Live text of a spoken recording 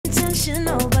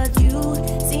intentional, but you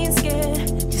seem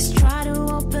scared. Just try to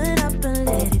open up and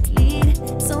let it lead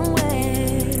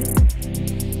somewhere.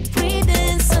 Breathe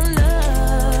in some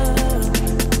love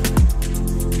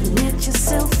and let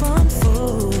yourself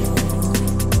unfold.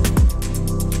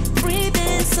 Breathe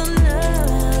in some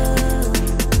love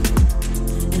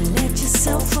and let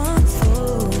yourself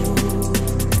unfold.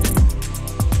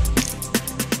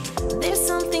 There's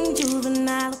something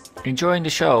juvenile. Enjoying the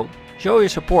show? Show your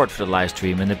support for the live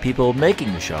stream and the people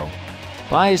making the show.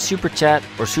 Buy a super chat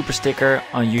or super sticker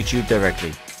on YouTube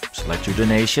directly. Select your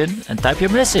donation and type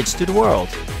your message to the world.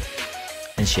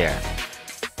 And share.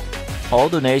 All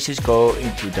donations go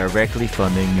into directly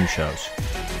funding new shows.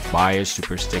 Buy a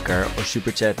super sticker or super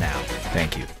chat now.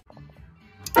 Thank you.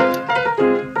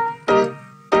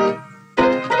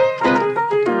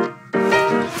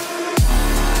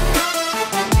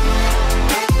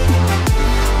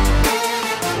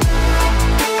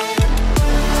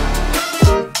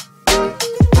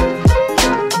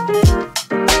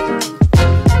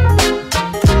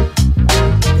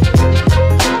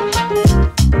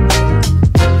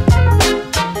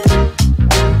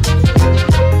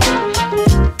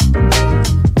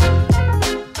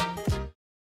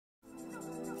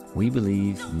 We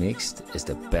believe mixed is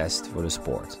the best for the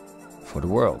sport, for the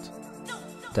world.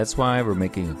 That's why we're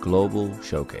making a global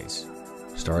showcase,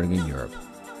 starting in Europe,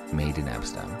 made in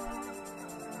Amsterdam.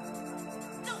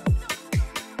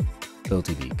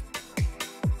 UltiLeague.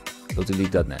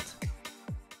 ultileague.net.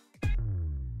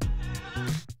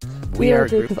 We are a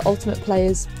group of ultimate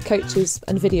players, coaches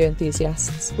and video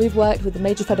enthusiasts. We've worked with the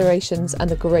major federations and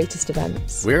the greatest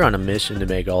events. We're on a mission to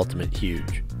make Ultimate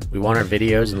huge. We want our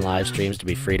videos and live streams to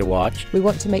be free to watch. We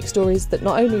want to make stories that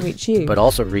not only reach you, but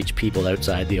also reach people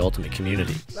outside the Ultimate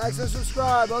community. Like and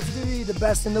subscribe, ulti.TV, the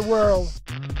best in the world.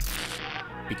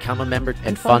 Become a member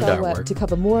and fund our our work to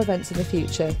cover more events in the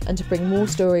future and to bring more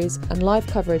stories and live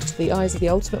coverage to the eyes of the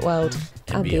Ultimate world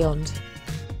and beyond.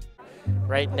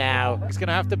 Right now, he's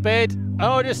gonna have to bid.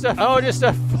 Just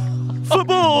a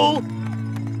football.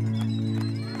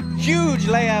 Huge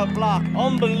layout block,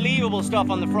 unbelievable stuff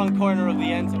on the front corner of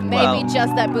the end zone. Maybe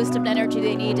just that boost of energy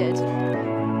they needed. A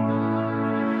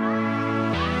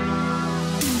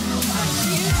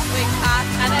huge swing pass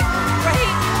and a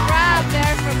great grab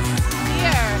there from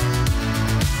Spear.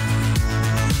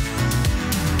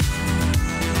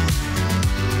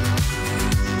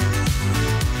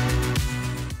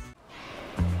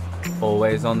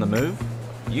 Always on the move?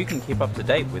 You can keep up to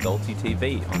date with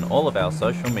ulti.TV on all of our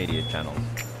social media channels.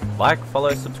 Like,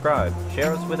 follow, subscribe,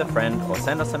 share us with a friend, or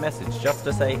send us a message just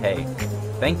to say hey.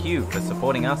 Thank you for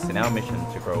supporting us in our mission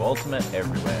to grow Ultimate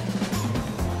everywhere.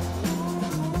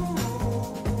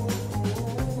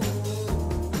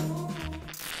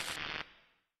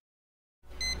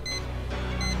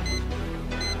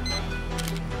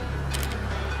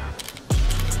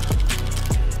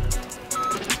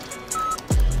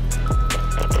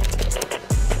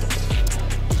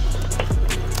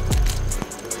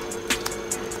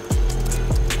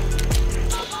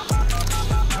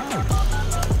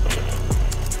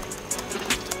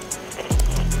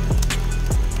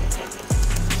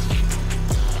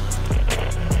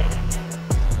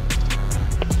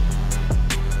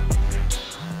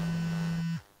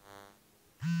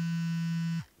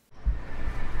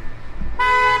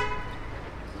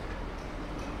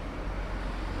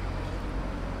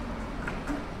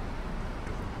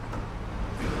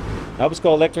 Help us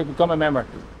go electric, become a member.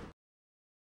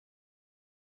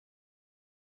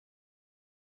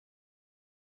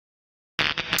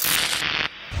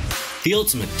 The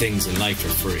ultimate things in life are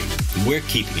free, and we're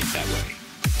keeping it that way.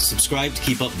 Subscribe to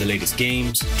keep up with the latest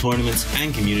games, tournaments,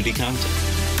 and community content.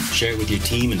 Share it with your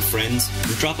team and friends,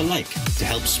 and drop a like to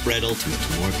help spread Ultimate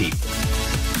to more people.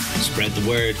 Spread the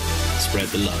word, spread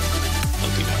the love.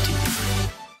 Ulti.TV.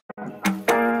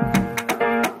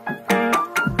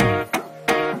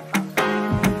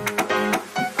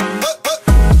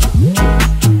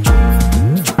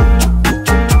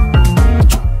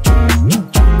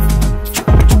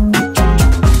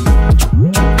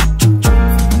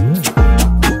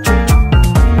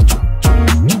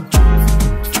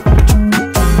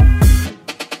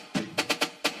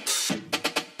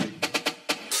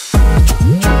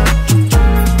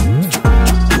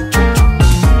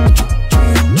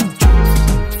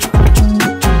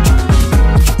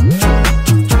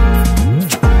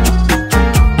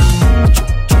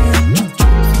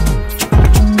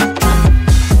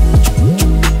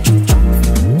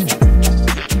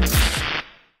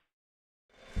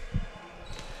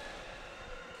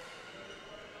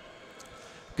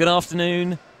 Good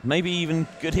afternoon, maybe even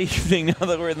good evening now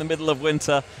that we're in the middle of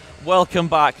winter. Welcome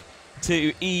back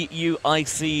to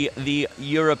EUIC, the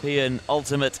European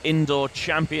Ultimate Indoor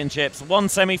Championships. One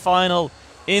semi-final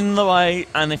in the way,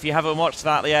 and if you haven't watched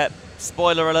that yet,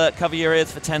 spoiler alert, cover your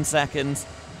ears for 10 seconds.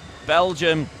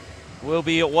 Belgium will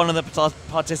be one of the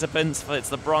participants. It's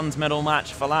the bronze medal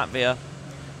match for Latvia.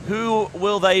 Who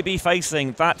will they be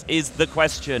facing? That is the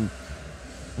question.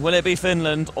 Will it be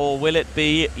Finland or will it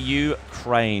be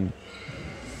Ukraine?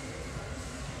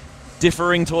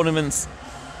 Differing tournaments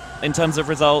in terms of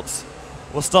results.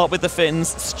 We'll start with the Finns.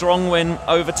 Strong win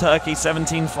over Turkey,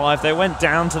 17-5. They went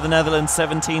down to the Netherlands,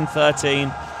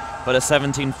 17-13, but a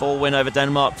 17-4 win over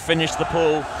Denmark finished the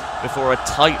pool before a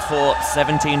tight-fought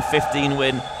 17-15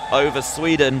 win over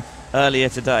Sweden earlier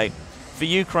today. For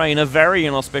Ukraine, a very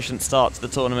inauspicious start to the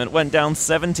tournament. Went down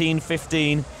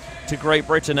 17-15 to Great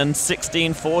Britain and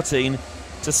 16-14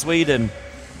 to Sweden.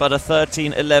 But a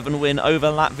 13-11 win over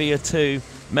Latvia too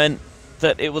meant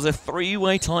that it was a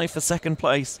three-way tie for second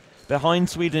place behind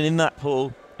Sweden in that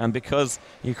pool, and because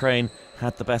Ukraine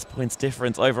had the best points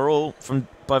difference overall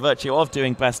by virtue of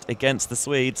doing best against the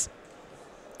Swedes,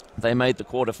 they made the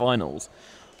quarterfinals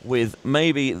with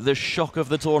maybe the shock of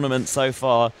the tournament so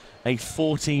far, a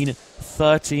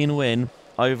 14-13 win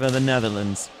over the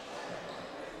Netherlands.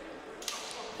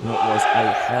 It was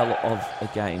a hell of a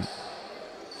game.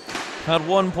 Had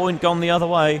 1 point gone the other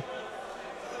way,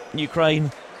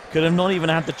 Ukraine could have not even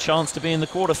had the chance to be in the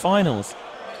quarterfinals.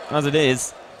 As it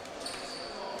is,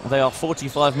 they are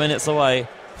 45 minutes away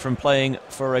from playing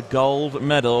for a gold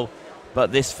medal,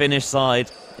 but this Finnish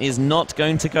side is not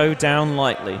going to go down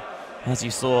lightly, as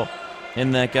you saw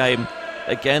in their game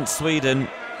against Sweden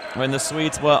when the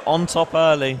Swedes were on top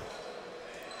early.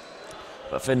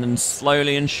 But Finland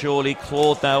slowly and surely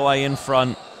clawed their way in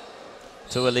front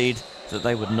to a lead that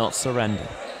they would not surrender.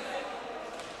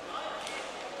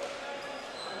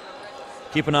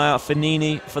 Keep an eye out for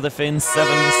Nini for the Finns.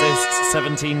 7 assists,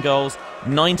 17 goals,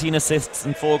 19 assists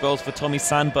and 4 goals for Tommy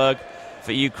Sandberg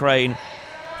for Ukraine.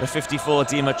 The 54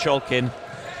 Dima Cholkin,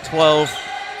 12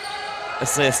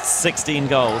 assists, 16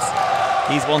 goals.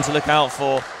 He's one to look out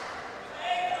for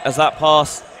as that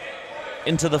pass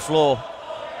into the floor.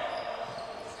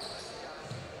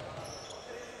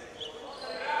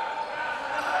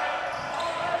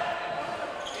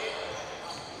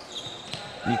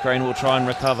 Ukraine will try and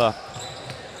recover.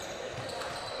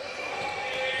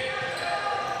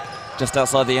 Just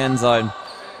outside the end zone.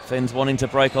 Finns wanting to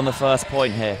break on the first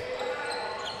point here.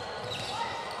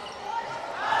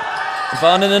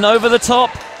 Varnanen over the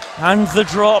top, and the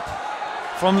drop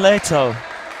from Leto.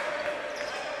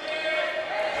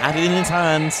 Had it in his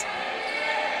hands,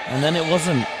 and then it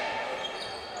wasn't.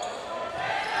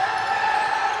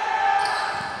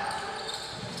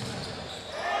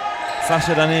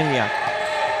 Sasha Daniliak.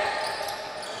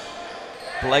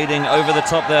 Blading over the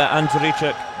top there,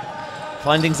 Andrichuk.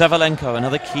 Finding Zavalenko,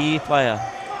 another key player.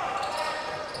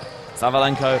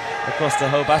 Zavalenko across to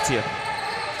Hobatia.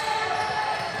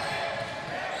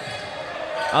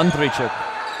 Andrichuk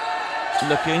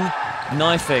looking,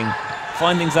 knifing,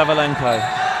 finding Zavalenko.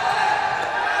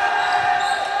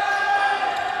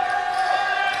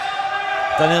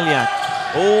 Daniliak.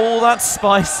 Oh, that's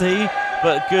spicy,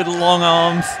 but good long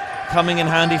arms coming in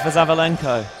handy for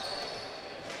Zavalenko.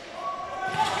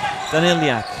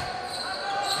 Daniliak.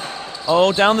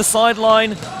 Oh, down the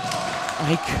sideline.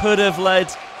 He could have led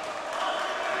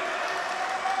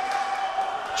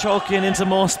Cholkin into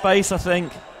more space, I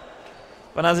think.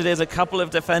 But as it is, a couple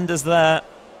of defenders there.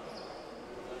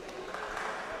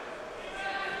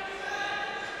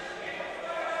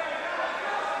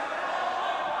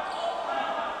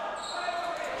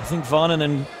 I think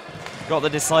Varnanen got the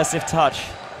decisive touch.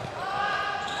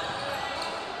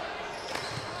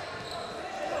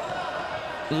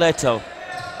 Leto.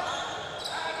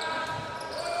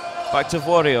 Back to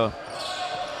Vorio.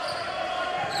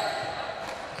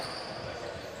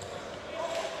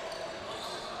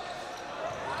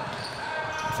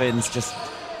 Finns just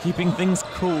keeping things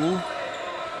cool.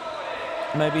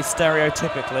 Maybe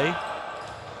stereotypically.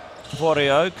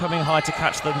 Vorio coming high to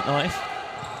catch the knife.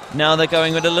 Now they're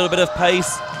going with a little bit of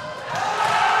pace.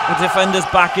 The defender's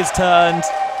back is turned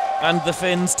and the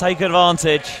Finns take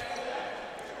advantage.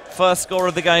 First score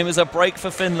of the game is a break for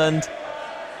Finland.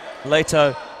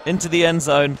 Leto into the end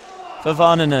zone for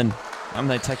Varnanen, and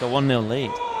they take a 1-0 lead.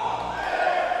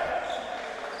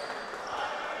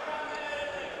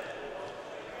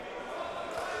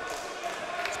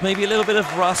 It's maybe a little bit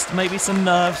of rust, maybe some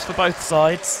nerves for both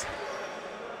sides.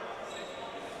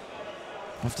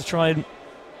 Have to try and...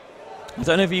 I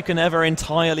don't know if you can ever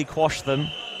entirely quash them,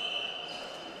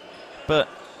 but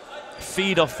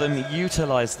feed off them,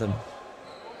 utilize them.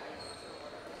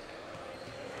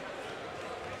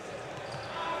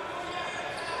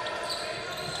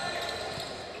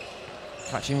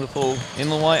 Catching the pull in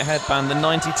the white headband, the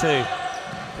 92.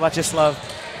 Vladislav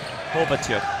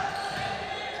Horbatyuk.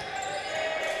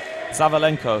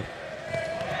 Zavalenko.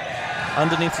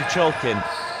 Underneath to Cholkin.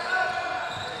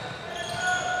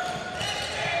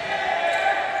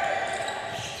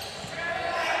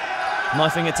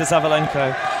 Knifing it to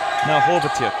Zavalenko. Now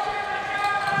Horbatyuk.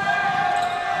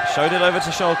 Showed it over to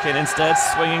Cholkin instead,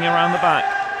 swinging around the back.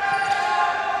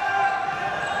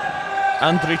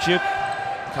 Andrichuk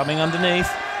coming underneath.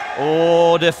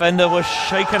 Oh, defender was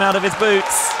shaken out of his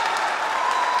boots.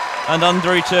 And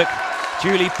Andrichuk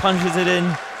duly punches it in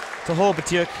to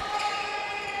Horbatyuk.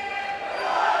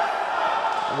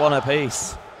 One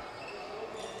apiece.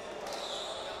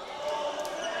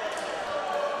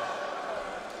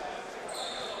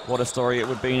 What a story it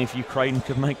would be if Ukraine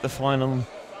could make the final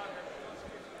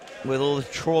with all the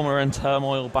trauma and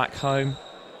turmoil back home.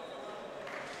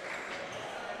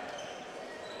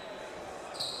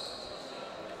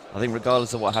 I think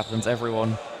regardless of what happens,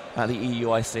 everyone at the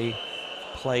EUIC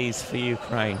plays for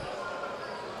Ukraine.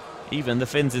 Even the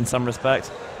Finns in some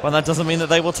respect. But that doesn't mean that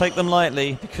they will take them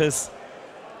lightly, because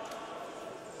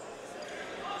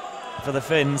for the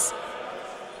Finns,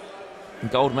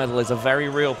 gold medal is a very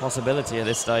real possibility at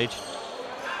this stage.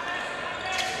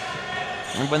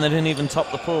 And when they didn't even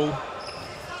top the pool,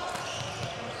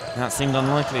 that seemed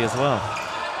unlikely as well.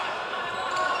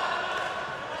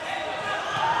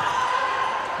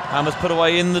 Hammer's put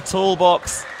away in the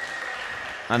toolbox,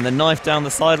 and the knife down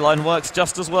the sideline works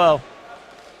just as well.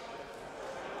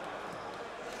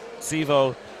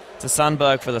 Sivo to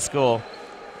Sandberg for the score.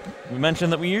 We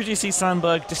mentioned that we usually see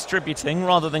Sandberg distributing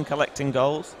rather than collecting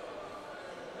goals,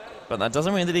 but that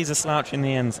doesn't mean that he's a slouch in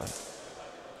the end zone.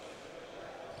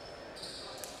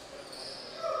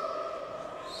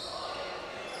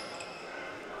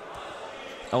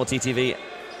 ulti.TV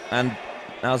and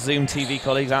our Zoom TV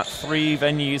colleagues at 3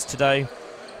 venues today.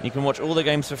 You can watch all the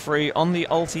games for free on the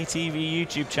ulti.TV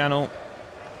YouTube channel.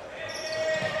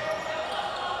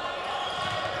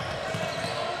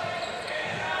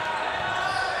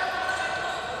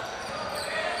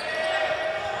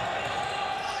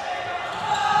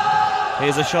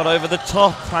 Here's a shot over the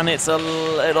top, and it's a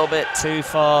little bit too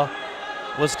far.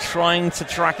 Was trying to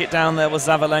track it down there was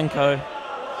Zavalenko.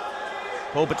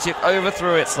 Horbatyuk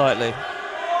overthrew it slightly.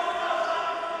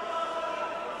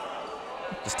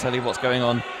 Just tell you what's going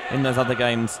on in those other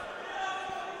games.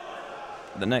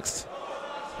 The next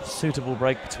suitable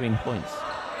break between points.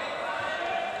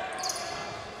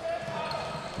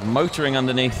 Motoring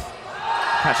underneath.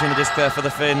 Catching the disc there for the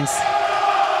Finns.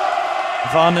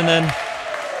 Varninen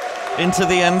into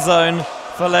the end zone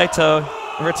for Leto.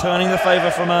 Returning the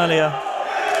favour from earlier.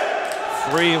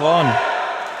 3-1.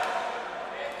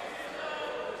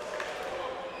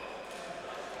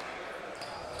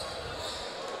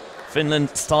 Finland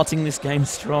starting this game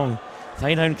strong.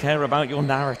 They don't care about your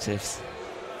narratives.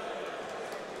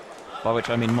 By which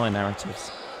I mean my narratives.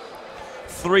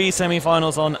 3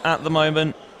 semi-finals on at the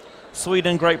moment.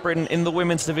 Sweden, Great Britain in the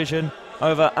women's division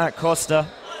over at Costa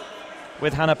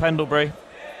with Hannah Pendlebury.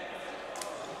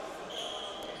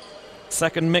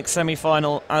 Second mixed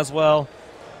semi-final as well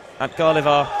at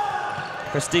Garlivar.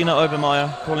 Kristina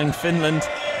Obermeier calling Finland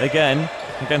again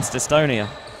against Estonia.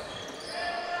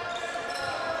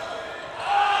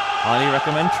 Highly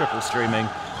recommend triple streaming.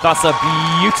 That's a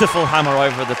beautiful hammer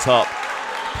over the top.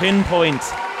 Pinpoint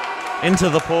into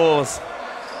the paws.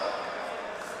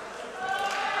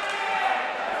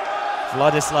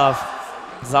 Vladislav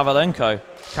Zavalenko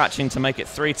catching to make it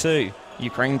 3-2.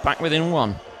 Ukraine back within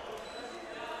 1.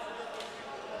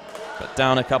 But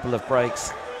down a couple of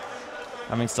breaks,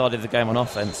 having started the game on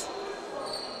offense.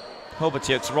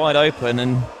 Horbatyuk's wide open,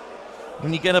 and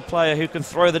when you get a player who can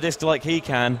throw the disc like he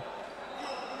can,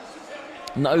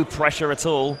 no pressure at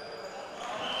all,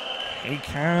 he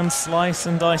can slice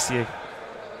and dice you.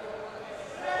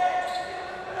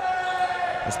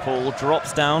 As Paul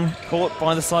drops down, caught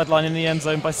by the sideline in the end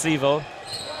zone by Sivo.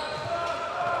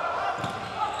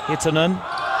 Hittonen.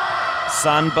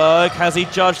 Sandberg, has he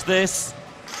judged this?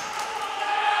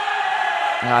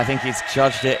 I think he's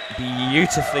judged it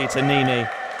beautifully to Nini,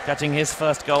 catching his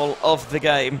first goal of the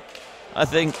game. I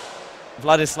think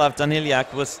Vladislav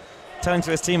Daniliak was telling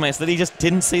to his teammates that he just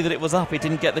didn't see that it was up. He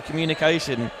didn't get the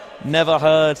communication, never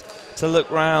heard to look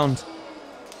round.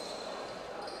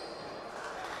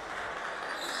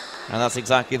 And that's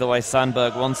exactly the way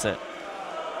Sandberg wants it.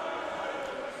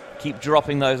 Keep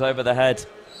dropping those over the head,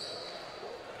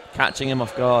 catching him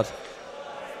off guard.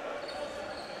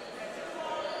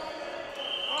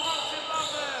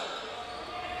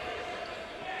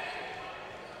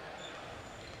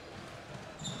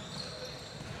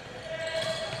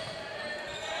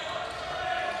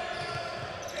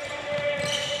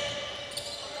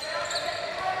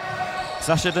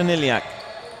 Sasha Daniliak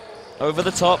over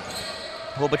the top.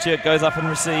 Horbatyuk goes up and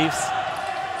receives.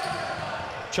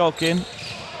 Cholkin.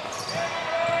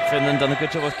 Finland done a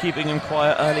good job of keeping him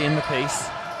quiet early in the piece.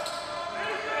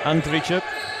 Andrichuk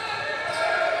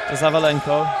to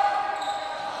Zavalenko.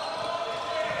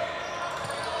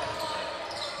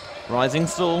 Rising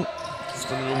stall.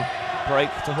 Just a little break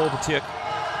to Horbatyuk.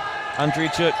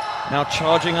 Andrichuk now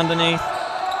charging underneath.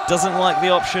 Doesn't like the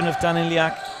option of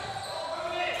Daniliak.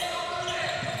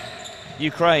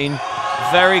 Ukraine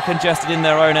very congested in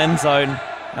their own end zone,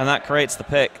 and that creates the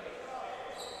pick.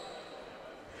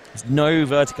 There's no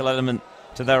vertical element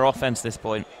to their offense at this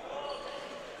point.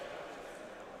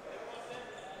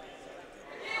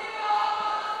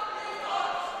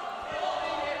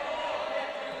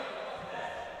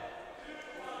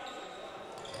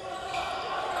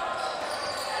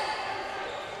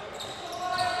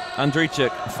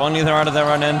 Andrichuk, finally they're out of their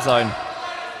own end zone.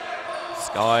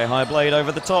 Sky high blade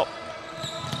over the top.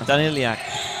 Daniliak.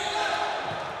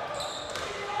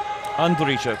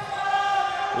 Andrichuk.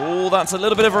 Oh, that's a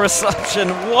little bit of a reception.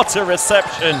 What a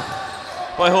reception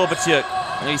by Horbatyuk.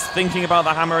 And he's thinking about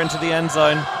the hammer into the end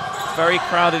zone. It's very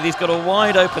crowded. He's got a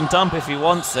wide open dump if he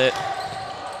wants it.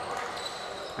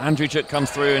 Andrichuk comes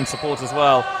through in support as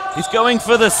well. He's going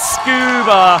for the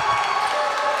scuba.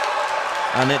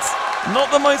 And it's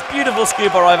not the most beautiful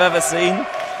scuba I've ever seen,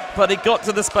 but it got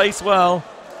to the space well.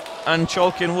 And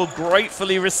Cholkin will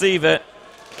gratefully receive it.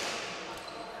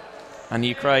 And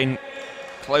Ukraine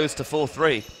close to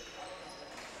 4-3.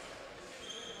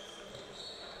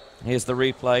 Here's the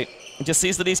replay. He just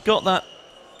sees that he's got that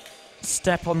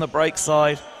step on the break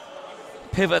side,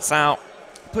 pivots out,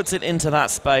 puts it into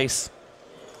that space.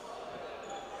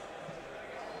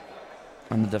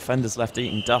 And the defender's left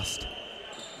eating dust.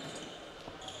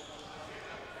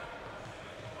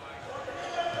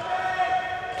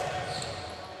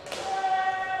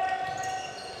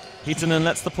 Heatonen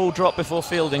lets the pull drop before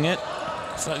fielding it.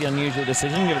 Slightly unusual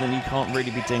decision, given that you can't really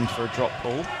be dinged for a drop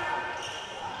pull.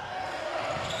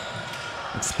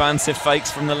 Expansive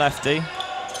fakes from the lefty.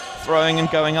 Throwing and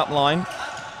going up line.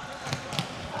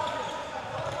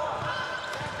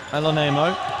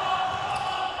 Elonemo.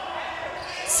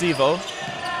 Sivo.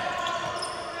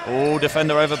 Oh,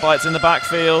 defender overbites in the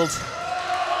backfield.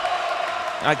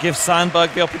 That gives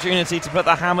Sandberg the opportunity to put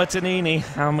the hammer to Nini.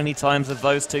 How many times have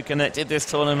those two connected this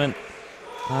tournament?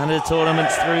 And the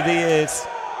tournaments through the years.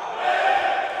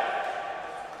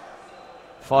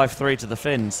 5-3 to the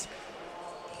Finns.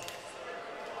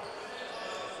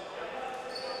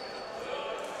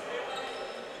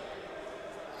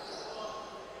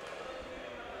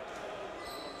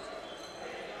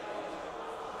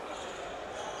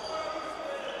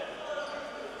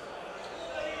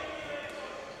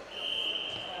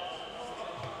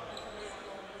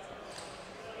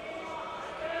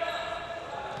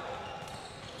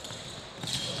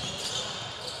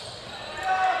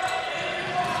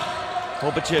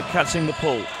 Horbatyuk catching the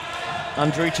pull.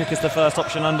 Andrichuk is the first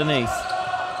option underneath.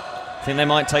 I think they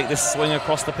might take this swing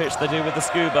across the pitch they do with the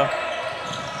scuba.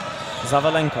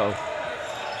 Zavalenko.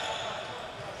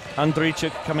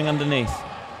 Andrichuk coming underneath.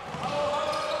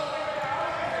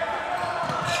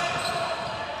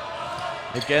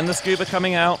 Again the scuba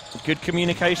coming out. Good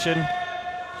communication.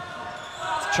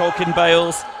 Cholkin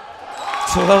bails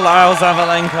to allow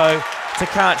Zavalenko to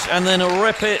catch and then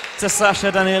rip it to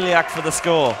Sasha Daniliak for the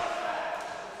score.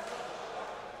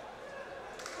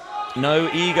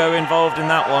 No ego involved in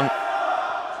that one.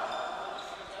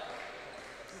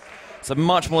 It's a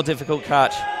much more difficult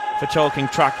catch for Cholkin,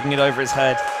 tracking it over his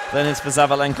head, than it's for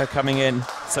Zavalenko coming in.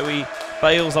 So he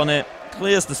bails on it,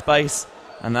 clears the space,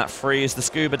 and that frees the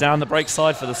scuba down the break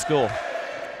side for the score.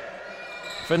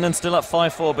 Finland still up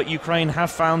 5-4, but Ukraine have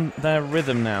found their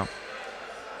rhythm now.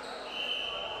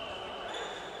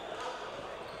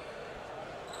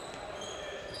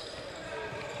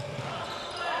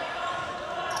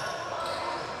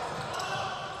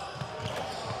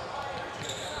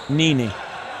 Nini.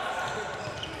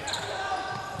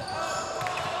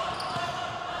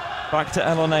 Back to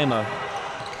Elonemo.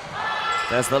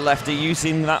 There's the lefty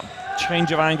using that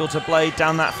change of angle to blade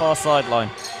down that far sideline.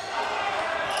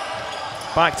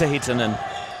 Back to Heatonen.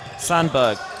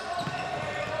 Sandberg.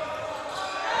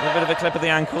 A little bit of a clip of the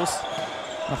ankles.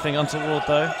 Nothing untoward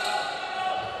though.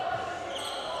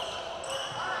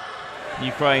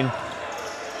 Ukraine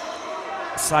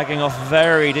sagging off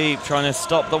very deep, trying to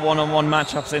stop the one-on-one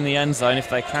matchups in the end zone if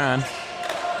they can.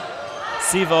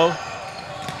 Sivo.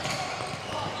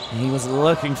 He was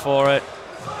looking for it.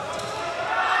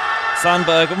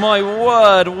 Sandberg, my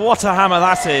word, what a hammer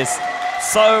that is.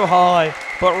 So high,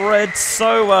 but read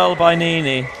so well by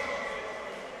Nini.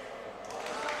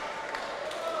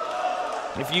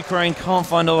 If Ukraine can't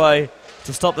find a way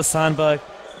to stop the Sandberg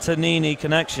to Nini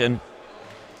connection,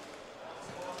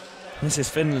 this is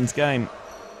Finland's game.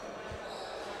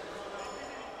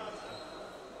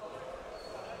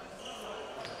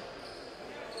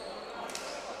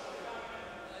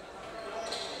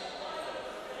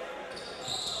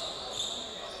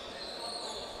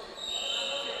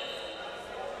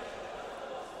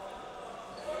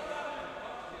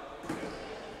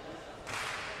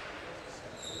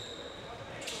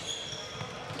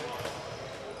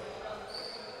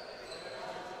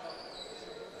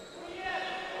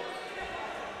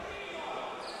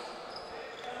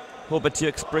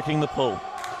 Horbatyuk's bricking the pull.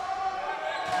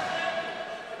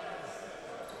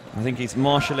 I think he's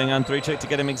marshalling Andrejczyk to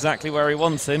get him exactly where he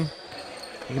wants him.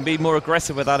 He can be more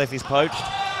aggressive with that if he's poached.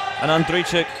 And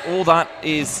Andrejczyk, all that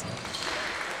is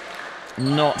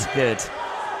not good.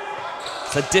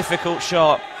 It's a difficult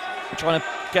shot. Trying to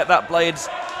get that blade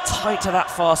tight to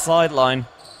that far sideline.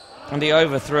 And he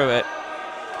overthrew it.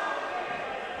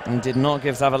 And did not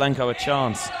give Zavalenko a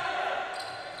chance.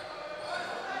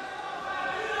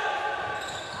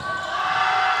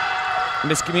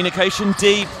 Miscommunication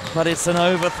deep, but it's an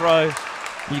overthrow.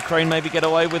 Ukraine maybe get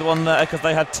away with one there because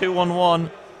they had 2-on-1.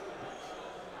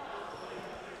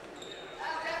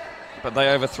 But they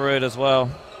overthrew it as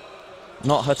well.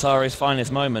 Not Hatari's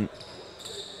finest moment.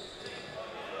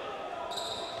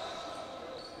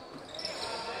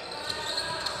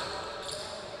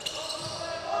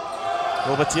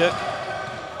 Horbatyuk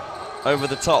over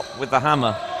the top with the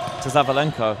hammer to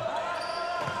Zavalenko.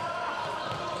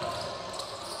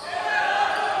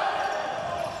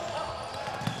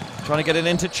 Trying to get it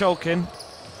into Cholkin.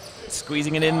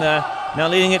 Squeezing it in there. Now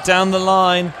leading it down the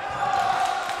line.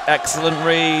 Excellent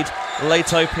read.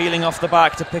 Leto peeling off the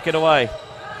back to pick it away.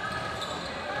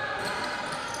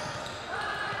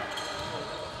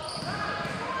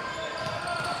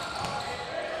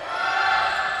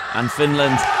 And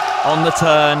Finland on the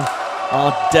turn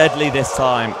are deadly this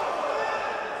time.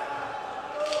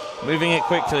 Moving it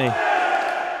quickly.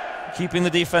 Keeping the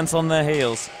defense on their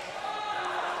heels.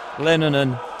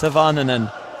 Lennonen to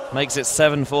Vannonen makes it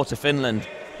 7-4 to Finland,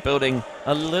 building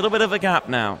a little bit of a gap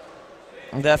now.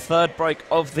 Their third break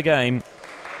of the game.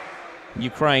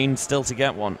 Ukraine still to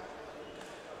get one.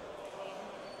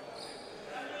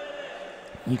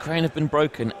 Ukraine have been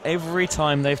broken every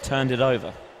time they've turned it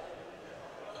over.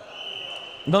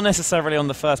 Not necessarily on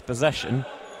the first possession,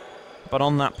 but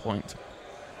on that point.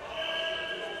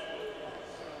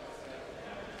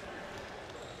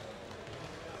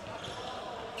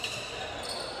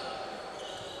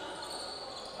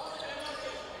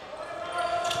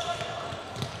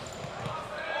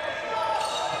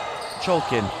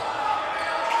 Cholkin.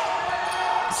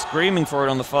 Screaming for it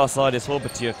on the far side is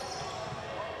Horbatyuk.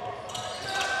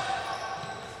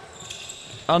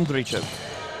 Andrejczyk.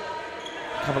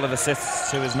 A couple of assists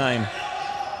to his name.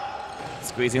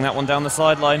 Squeezing that one down the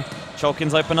sideline.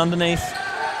 Cholkin's open underneath.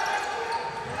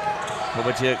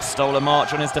 Horbatyuk stole a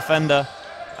march on his defender.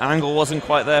 Angle wasn't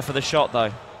quite there for the shot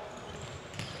though.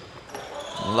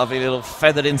 Lovely little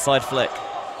feathered inside flick.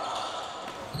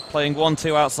 Playing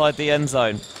 1-2 outside the end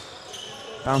zone.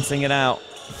 Bouncing it out.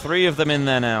 3 of them in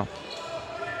there now.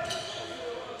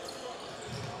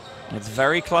 It's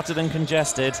very cluttered and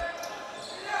congested.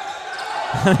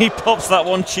 And he pops that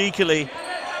one cheekily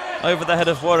over the head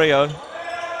of Wario.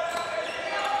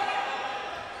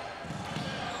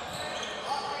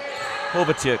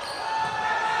 Horbatyuk.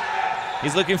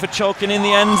 He's looking for Cholkin in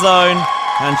the end zone.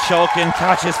 And Cholkin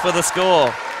catches for the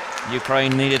score.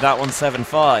 Ukraine needed that one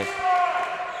 7-5.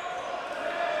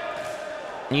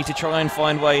 Need to try and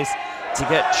find ways to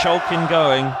get Cholkin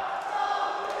going.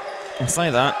 I say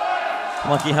that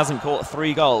like he hasn't caught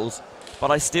 3 goals,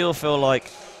 but I still feel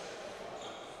like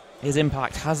his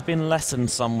impact has been lessened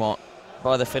somewhat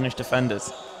by the Finnish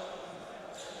defenders.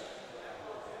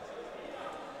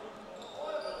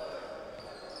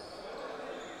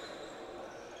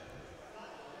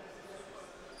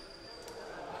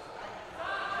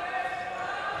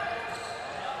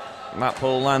 That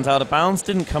ball lands out of bounds,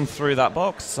 didn't come through that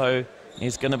box, so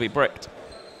he's going to be bricked.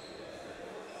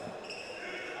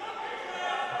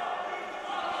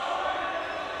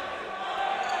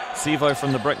 Sivo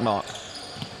from the brick mark.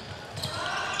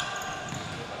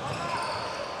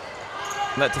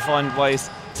 Let to find ways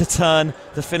to turn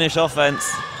the Finnish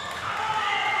offense.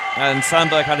 And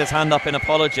Sandberg had his hand up in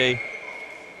apology,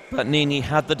 but Nini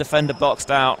had the defender boxed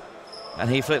out, and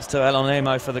he flips to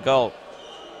Elonemo for the goal.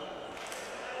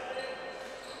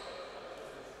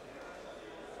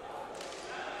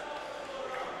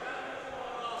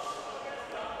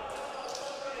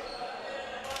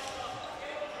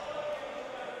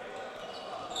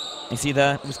 You see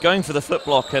there, he was going for the foot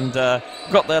block and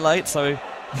got there late, so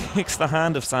he kicks the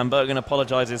hand of Sandberg and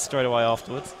apologises straight away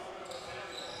afterwards.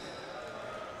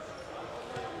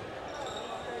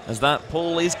 As that,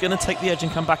 Paul is going to take the edge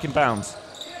and come back in bounds.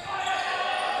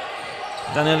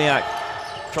 Daniliak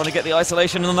trying to get the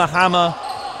isolation on the hammer.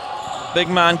 Big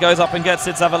man goes up and gets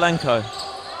it, Zavalenko.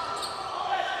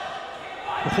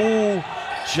 Ooh,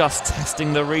 just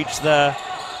testing the reach there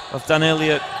of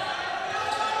Daniliak.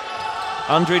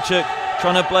 Andrejczyk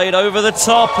trying to blade over the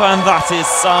top, and that is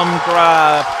some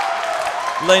grab.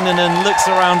 Leinonen looks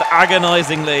around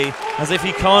agonizingly, as if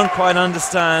he can't quite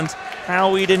understand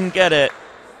how he didn't get it.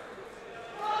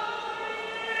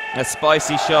 A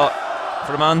spicy shot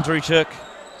from Andrejczyk,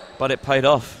 but it paid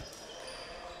off.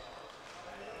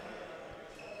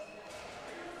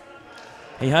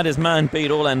 He had his man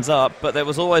beat all ends up, but there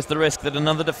was always the risk that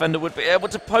another defender would be able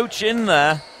to poach in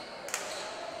there.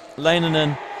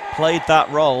 Leinonen played that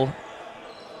role,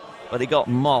 but he got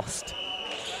mossed.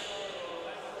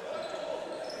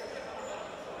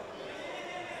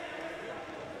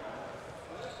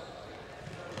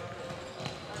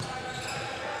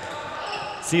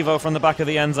 Sivo from the back of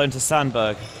the end zone to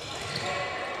Sandberg.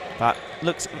 That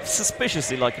looks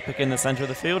suspiciously like a pick in the centre of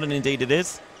the field, and indeed it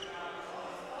is.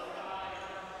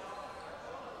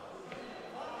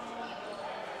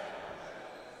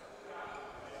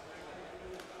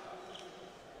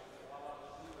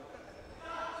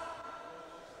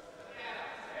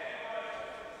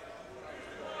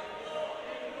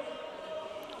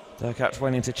 Derkach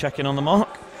went in to check in on the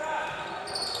mark.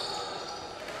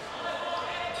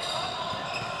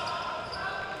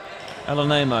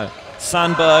 Elonemo.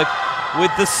 Sandberg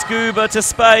with the scuba to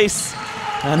space.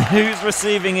 And who's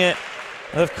receiving it?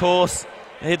 Of course,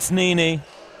 it's Nini.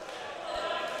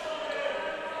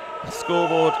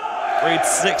 Scoreboard reads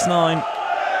 6-9.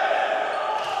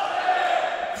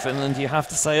 Finland, you have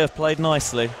to say, have played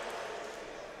nicely.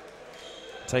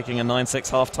 Taking a 9-6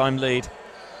 half-time lead.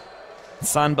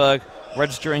 Sandberg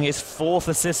registering his 4th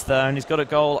assist there, and he's got a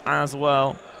goal as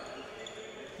well.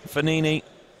 For Nini,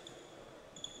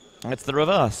 it's the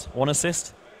reverse. 1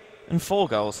 assist and 4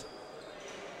 goals.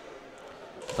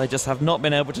 They just have not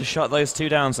been able to shut those two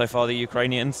down so far, the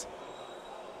Ukrainians.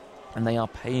 And they are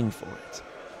paying for it.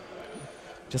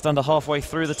 Just under halfway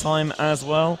through the time as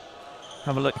well.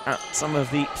 Have a look at some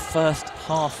of the first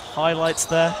half highlights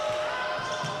there.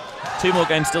 2 more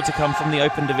games still to come from the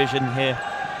Open Division here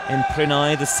in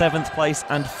PRIENAI, the 7th place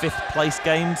and 5th place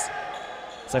games.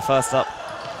 So first up,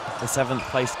 the 7th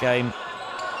place game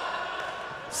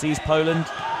sees Poland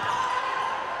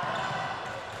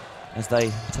as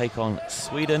they take on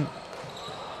Sweden.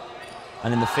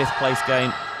 And in the 5th place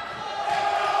game,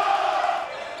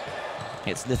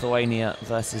 it's Lithuania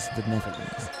versus the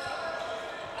Netherlands.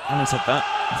 Having said that,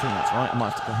 I think that's right. I might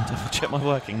have to go and double check my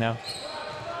working now.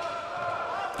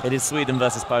 It is Sweden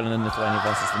versus Poland and Lithuania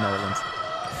versus the Netherlands.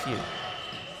 Phew.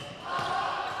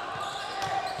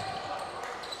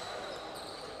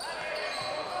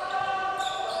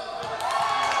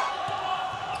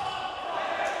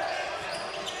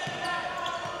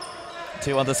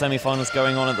 Two other semi-finals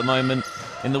going on at the moment.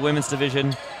 In the women's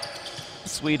division,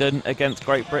 Sweden against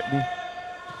Great Britain.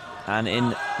 And in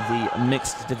the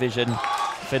mixed division,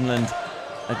 Finland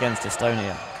against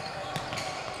Estonia.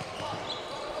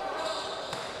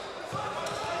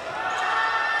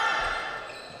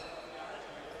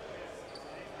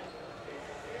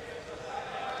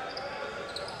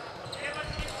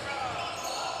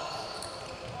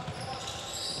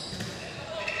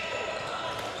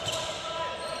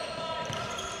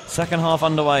 Second half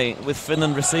underway with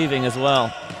Finland receiving as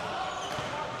well.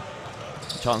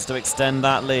 Chance to extend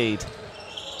that lead.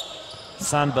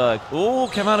 Sandberg, oh,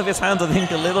 came out of his hands, I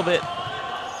think, a little bit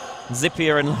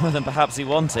zippier and longer than perhaps he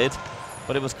wanted,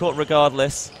 but it was caught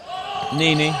regardless.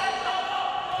 Nini,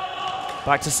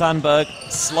 back to Sandberg,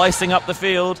 slicing up the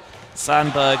field.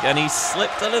 Sandberg, and he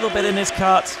slipped a little bit in his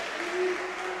cut,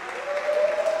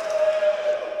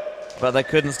 but they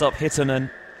couldn't stop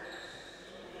Hitonen.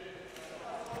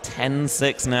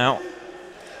 10-6 now.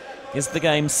 Is the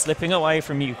game slipping away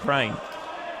from Ukraine?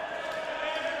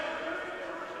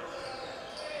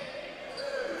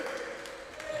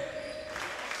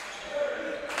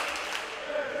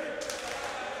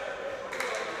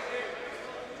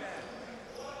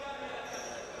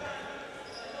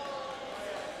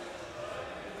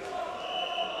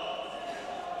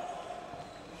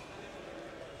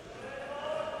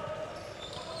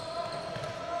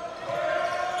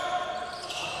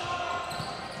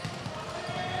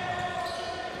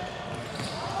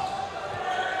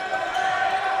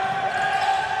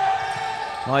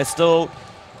 Nice stall,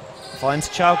 finds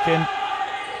Chalkin.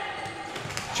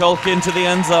 Cholkin to the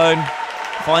end zone.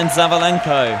 Finds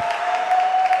Zavalenko.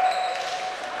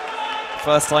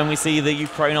 First time we see the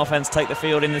Ukraine offense take the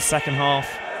field in the second half.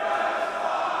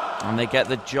 And they get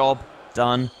the job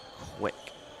done quick.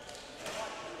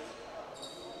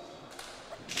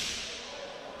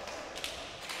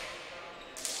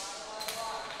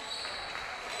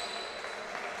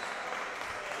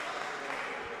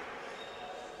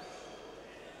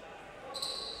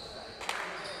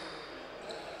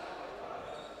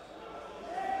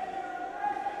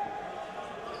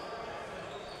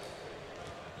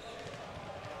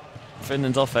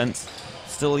 Finland's offense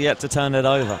still yet to turn it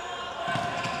over.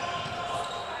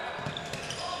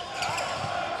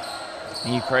 The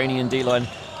Ukrainian D-line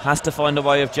has to find a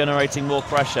way of generating more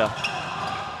pressure.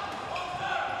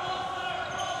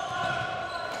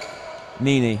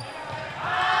 Nini.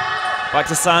 Back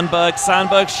to Sandberg.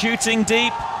 Sandberg shooting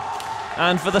deep.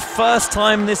 And for the first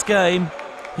time this game,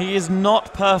 he is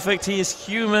not perfect. He is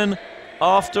human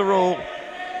after all.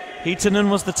 Hietanen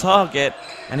was the target,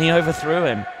 and he overthrew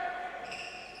him.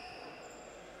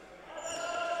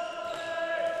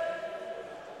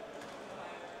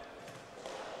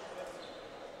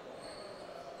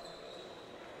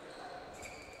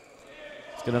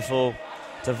 It's going to fall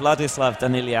to Vladislav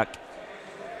Daniliak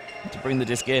to bring the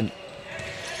disc in.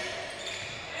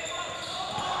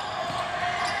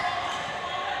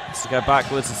 Has to go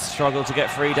backwards and struggle to get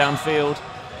free downfield.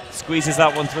 Squeezes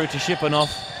that one through to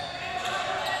Shipunov.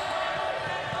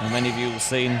 And many of you will have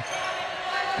seen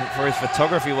for his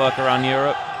photography work around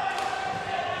Europe.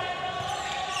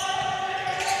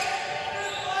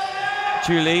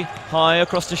 Chuli high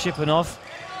across to Shipunov.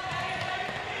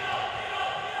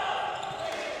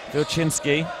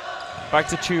 Vilchinski, back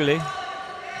to Chuli.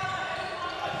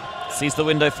 Sees the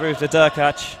window through to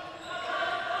Derkach.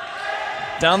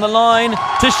 Down the line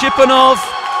to Shipunov.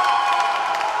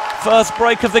 First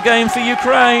break of the game for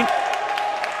Ukraine.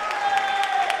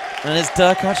 And it's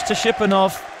Derkach to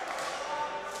Shipunov.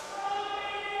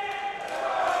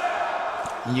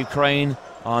 Ukraine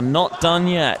are not done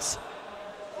yet.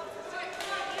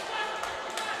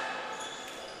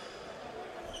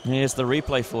 Here's the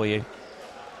replay for you.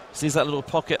 Sees that little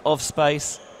pocket of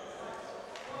space.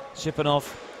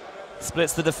 Shipunov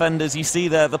splits the defenders. You see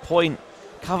there the point.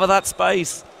 Cover that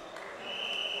space.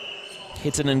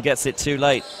 Hietanen gets it too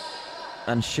late.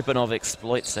 And Shipunov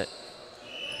exploits it.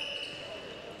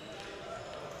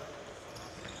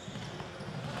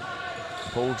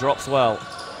 Ball drops well.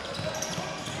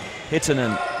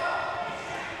 Hietanen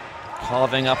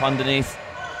carving up underneath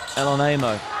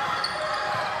Elonemo.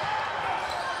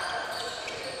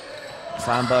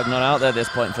 Sandberg not out there at this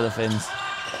point for the Finns.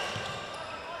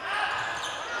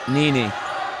 Nini.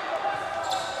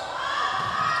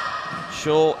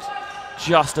 Short,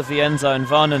 just of the end zone.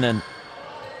 Varnanen.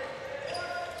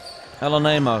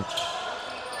 Elonemo.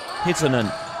 Hietanen.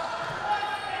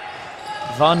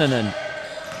 Varnanen.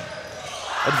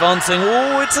 Advancing.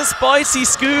 Oh, it's a spicy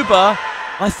scuba.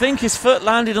 I think his foot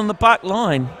landed on the back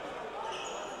line.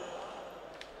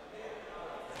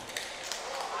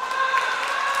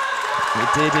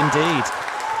 It did indeed.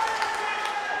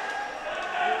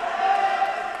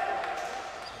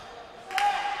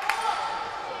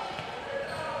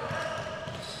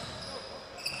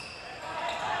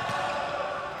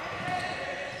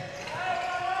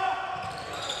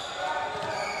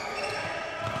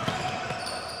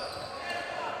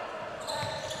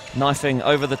 Knifing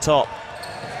over the top.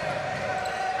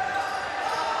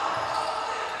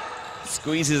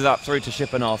 Squeezes it up through to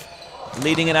Shipunov.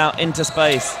 Leading it out into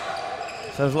space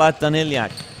for Vlad Daniliak.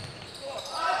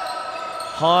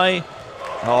 High.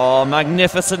 Oh,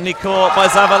 magnificently caught by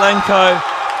Zavalenko.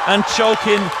 And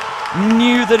Cholkin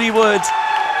knew that he would.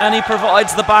 And he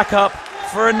provides the backup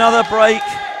for another break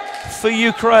for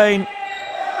Ukraine.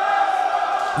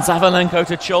 Zavalenko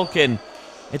to Cholkin.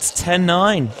 It's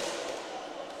 10-9.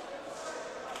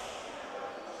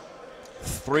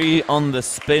 3 on the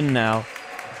spin now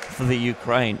for the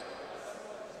Ukraine.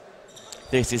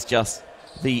 This is just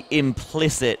the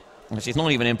implicit, which is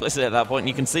not even implicit at that point.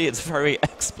 You can see it's very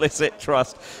explicit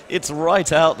trust. It's right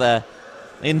out there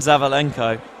in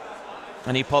Zavalenko.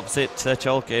 And he pops it to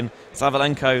Cholkin.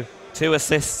 Zavalenko, 2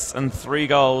 assists and 3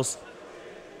 goals.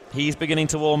 He's beginning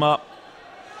to warm up.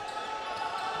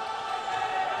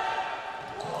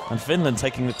 And Finland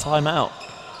taking the time out,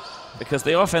 because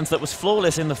the offense that was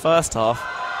flawless in the first half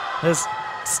has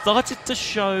started to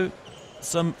show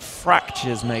some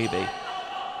fractures maybe.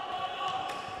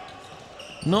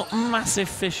 Not massive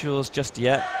fissures just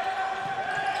yet,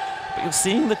 but you're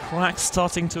seeing the cracks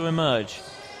starting to emerge.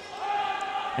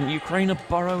 And Ukraine are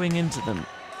burrowing into them.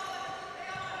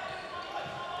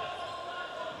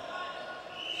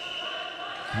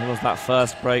 It was that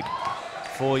first break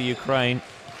for Ukraine.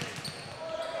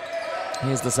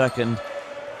 Here's the second.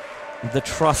 The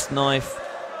trust knife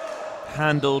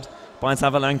handled by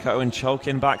Zavalenko, and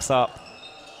Cholkin backs up.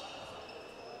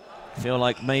 I feel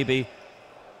like maybe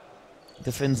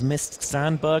the Finns missed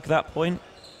Sandberg that point.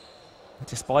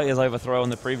 Despite his overthrow on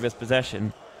the previous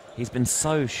possession, he's been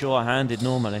so sure-handed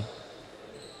normally.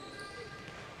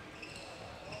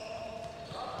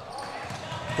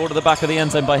 Ball to the back of the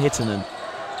end zone by Hittanen.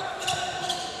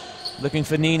 Looking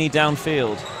for Nini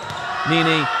downfield.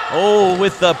 Nini, oh,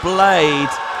 with the blade.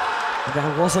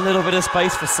 There was a little bit of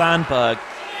space for Sandberg,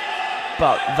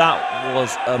 but that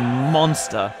was a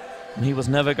monster, and he was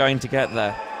never going to get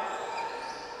there.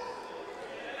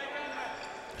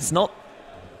 It's not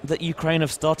that Ukraine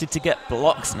have started to get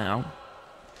blocks now.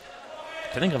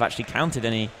 I don't think I've actually counted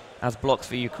any as blocks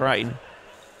for Ukraine.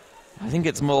 I think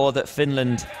it's more that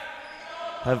Finland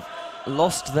have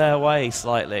lost their way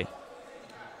slightly.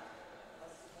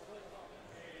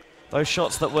 Those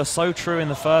shots that were so true in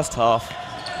the first half,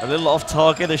 a little off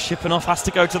target as Shipunov has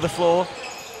to go to the floor,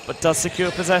 but does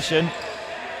secure possession.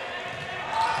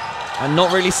 And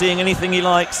not really seeing anything he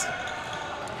likes.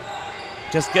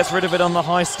 Just gets rid of it on the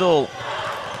high stall.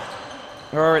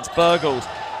 Or it's burgled.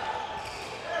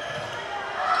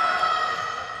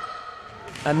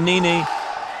 And Nini,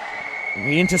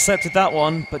 he intercepted that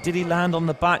one, but did he land on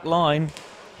the back line?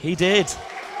 He did.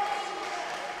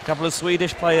 A couple of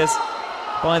Swedish players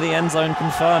by the end zone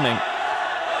confirming.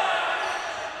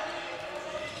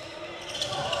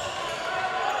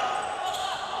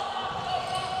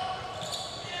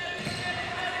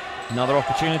 Another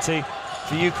opportunity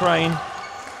for Ukraine.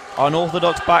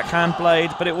 Unorthodox backhand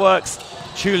blade, but it works.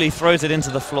 Chuli throws it into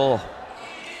the floor.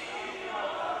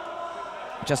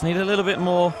 Just need a little bit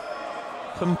more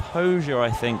composure, I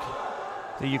think,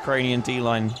 the Ukrainian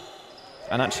D-line.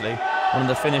 And actually, one of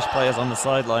the Finnish players on the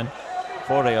sideline,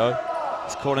 Foreo,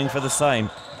 is calling for the same.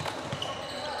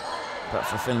 But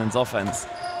for Finland's offense,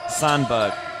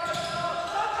 Sandberg.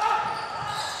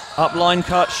 Up line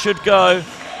cut, should go.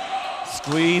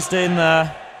 Squeezed in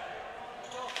there.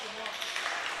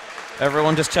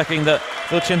 Everyone just checking that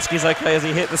Vilchinski's okay as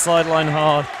he hit the sideline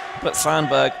hard. But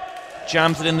Sandberg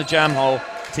jams it in the jam hole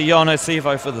to Jarno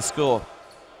Sivo for the score.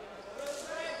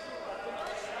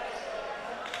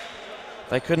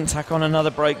 They couldn't tack on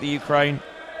another break, the Ukraine.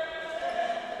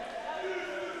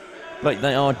 But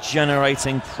they are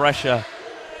generating pressure.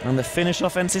 And the Finnish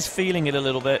offense is feeling it a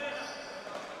little bit.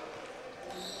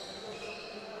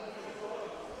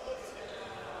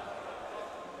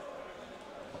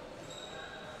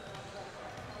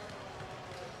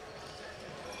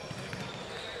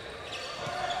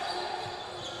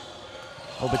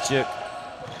 Oberchuk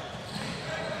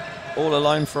all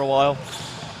alone for a while.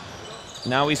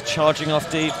 Now he's charging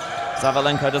off deep.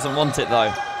 Zavalenko doesn't want it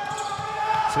though.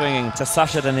 Swinging to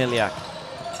Sasha Daniliak.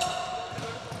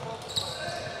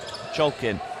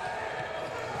 Cholkin.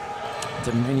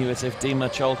 Diminutive Dima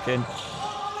Cholkin.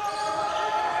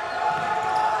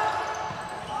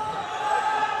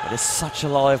 But it's such a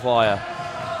live wire.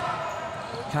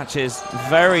 Catches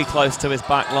very close to his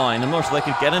back line. I'm not sure they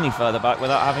could get any further back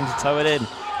without having to tow it in.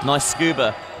 Nice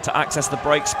scuba to access the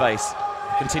break space.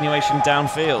 Continuation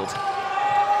downfield.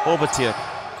 Obertürk.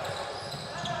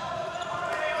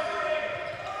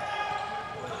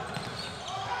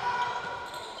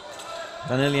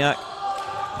 Daniliak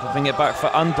giving it back for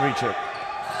Andrichuk.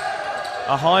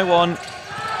 A high one.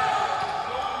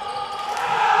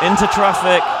 Into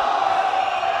traffic.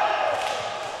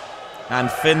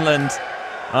 And Finland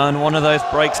earn one of those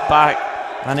breaks back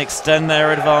and extend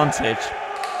their advantage.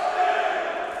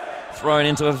 Thrown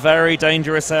into a very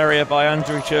dangerous area by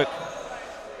Andrichuk.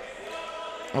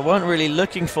 I weren't really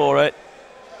looking for it.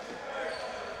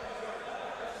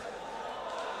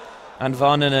 And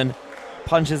Varninen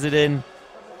punches it in.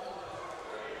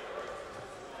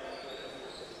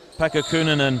 Pekka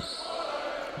Kunninen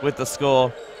with the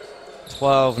score.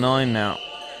 12-9 now.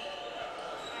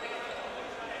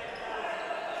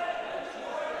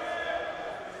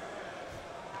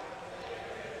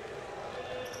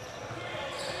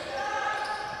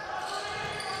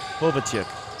 Obertürk.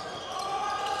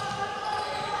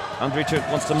 Andrichuk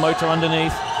wants to motor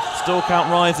underneath. Stall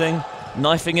count rising.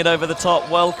 Knifing it over the top.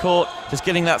 Well caught. Just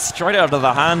getting that straight out of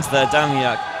the hands there,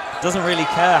 Daniliak. Doesn't really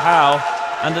care how.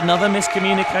 And another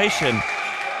miscommunication.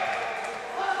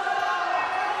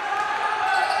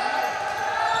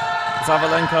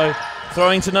 Zavalenko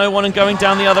throwing to no one and going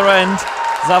down the other end.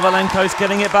 Zavalenko's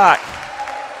getting it back.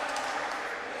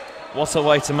 What a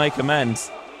way to make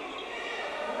amends.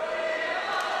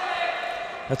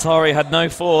 Atari had no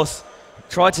force,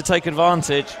 tried to take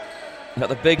advantage, But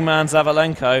the big man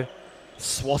Zavalenko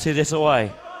swatted it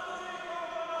away.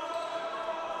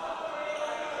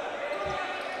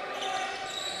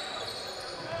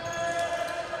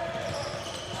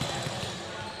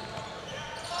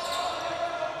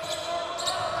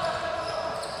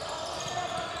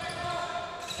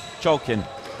 Cholkin.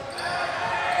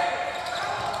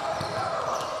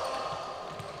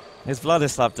 Here's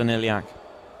Vladislav Daniliak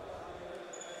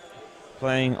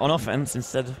playing on offense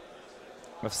instead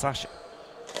of Sasha.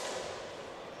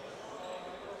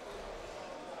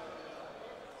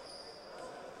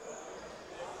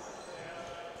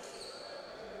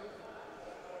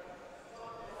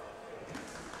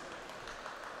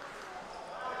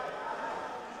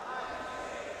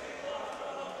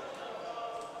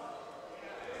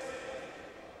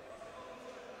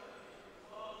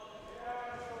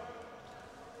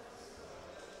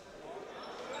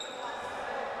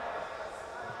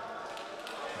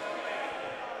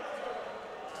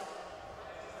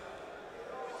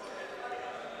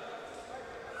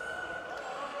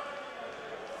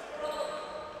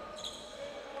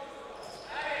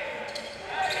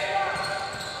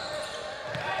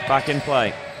 Back in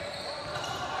play.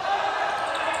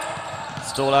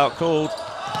 Stall out called.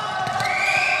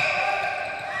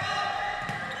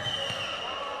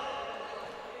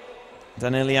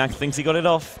 Daniliak thinks he got it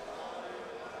off.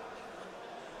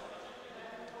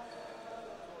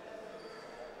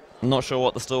 I'm not sure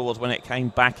what the stall was when it came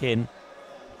back in.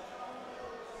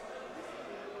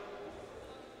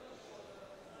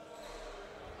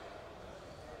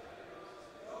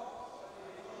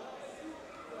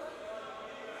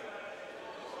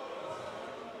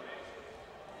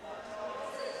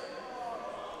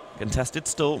 Contested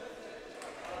stall.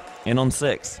 In on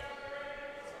 6.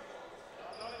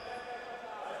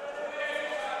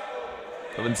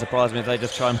 It wouldn't surprise me if they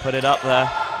just try and put it up there.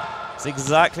 It's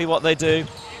exactly what they do.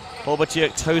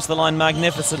 Horbatyuk toes the line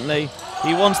magnificently.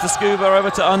 He wants the scuba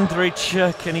over to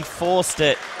Andreychuk and he forced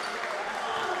it.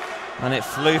 And it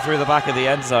flew through the back of the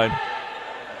end zone.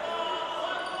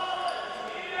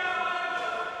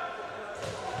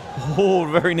 Oh,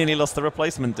 very nearly lost the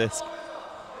replacement disc.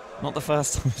 Not the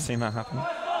first time we've seen that happen.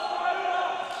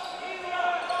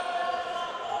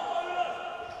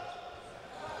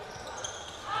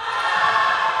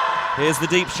 Here's the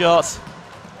deep shot.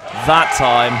 That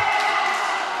time,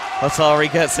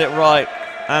 Hatari gets it right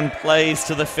and plays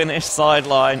to the Finnish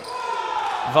sideline.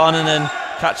 Varnanen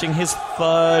catching his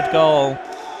 3rd goal.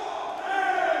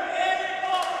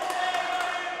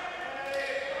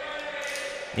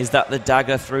 Is that the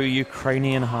dagger through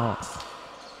Ukrainian hearts?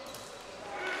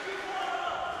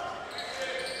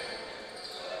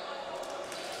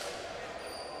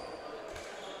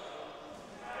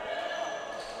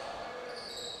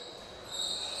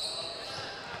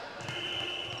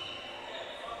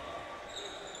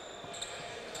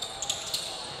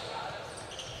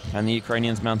 And the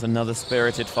Ukrainians mount another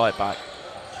spirited fight back.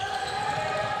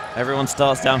 Everyone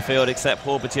starts downfield except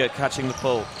Horbatyuk catching the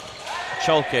pull.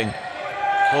 Cholking.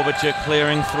 Horbatyuk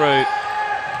clearing through.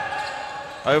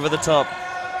 Over the top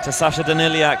to Sasha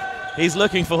Daniliak. He's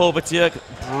looking for Horbatyuk.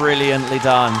 Brilliantly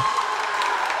done.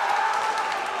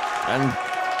 And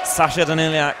Sasha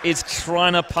Daniliak is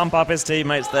trying to pump up his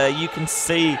teammates there. You can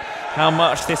see how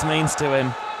much this means to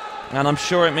him. And I'm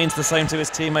sure it means the same to his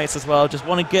teammates as well. Just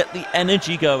want to get the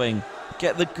energy going,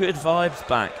 get the good vibes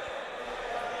back.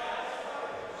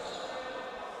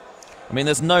 I mean,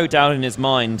 there's no doubt in his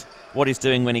mind what he's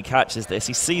doing when he catches this.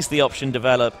 He sees the option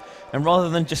develop, and rather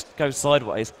than just go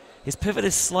sideways, his pivot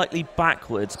is slightly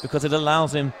backwards because it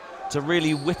allows him to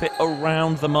really whip it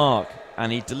around the mark,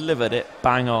 and he delivered it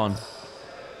bang on.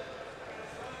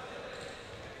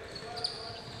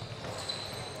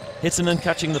 Hittanen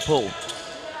catching the pull.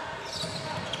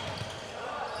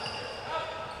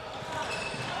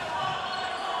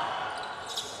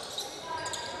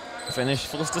 Finish,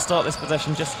 forced to start this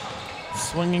possession, just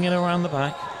swinging it around the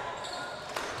back.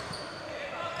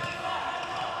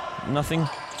 Nothing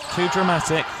too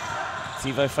dramatic.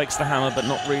 Sivo fakes the hammer, but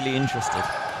not really interested.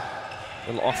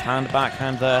 A little offhand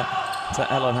backhand there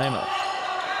to Elon Hamer.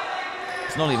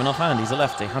 It's not even offhand, he's a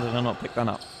lefty. How did I not pick that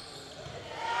up?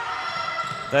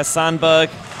 There's Sandberg.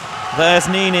 There's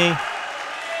Nini.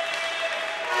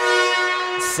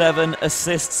 7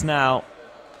 assists now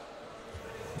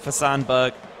for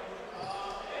Sandberg,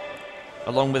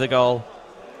 along with a goal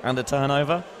and a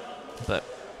turnover. But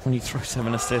when you throw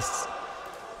 7 assists,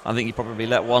 I think you probably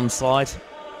let one slide.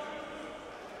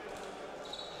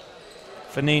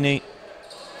 For Nini,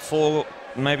 4,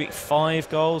 maybe 5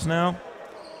 goals now.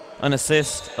 An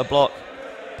assist, a block,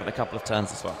 but a couple of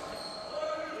turns as well.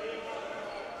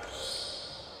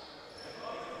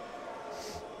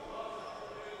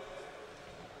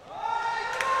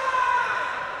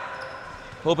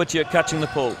 Horbatyuk catching the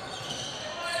pull.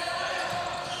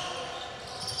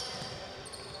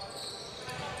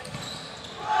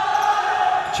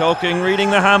 Chalking reading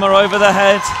the hammer over the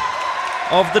head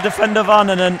of the defender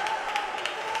Vannanen.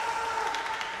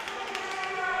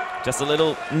 Just a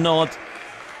little nod.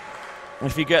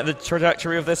 If you get the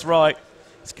trajectory of this right,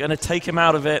 it's going to take him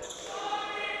out of it.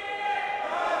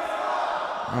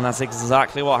 And that's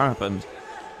exactly what happened.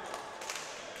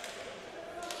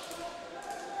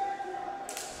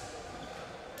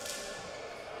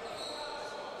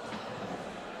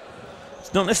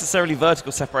 It's not necessarily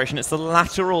vertical separation, it's the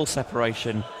lateral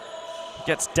separation.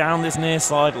 Gets down this near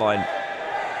sideline.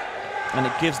 And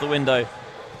it gives the window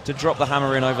to drop the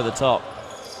hammer in over the top.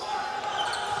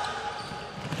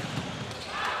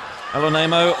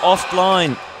 Elonemo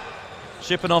offline.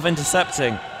 Shipunov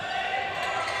intercepting.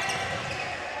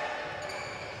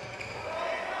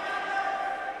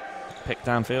 Pick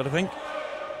downfield, I think.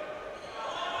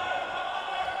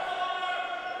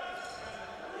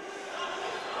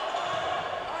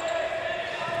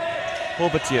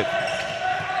 Horbatyuk.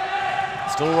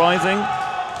 Still rising.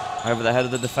 Over the head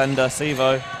of the defender,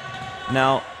 Sivo.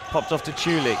 Now popped off to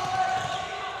Chuli.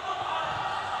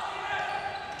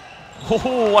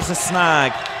 Oh, what a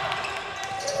snag.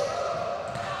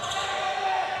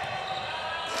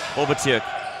 Horbatyuk.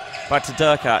 Back to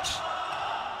Derkach.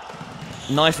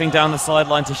 Knifing down the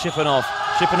sideline to Shipunov.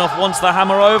 Shipunov wants the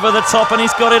hammer over the top and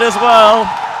he's got it as well.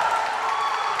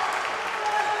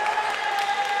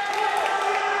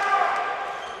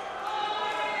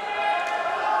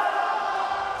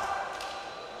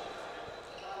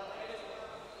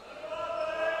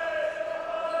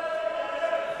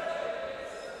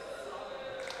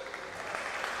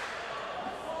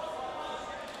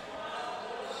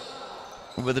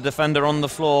 With the defender on the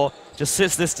floor, just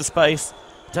sits this to space.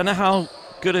 Don't know how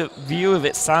good a view of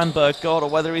it Sandberg got, or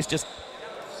whether he's just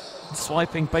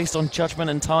swiping based on judgment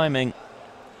and timing.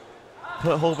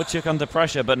 Put Horbatyuk under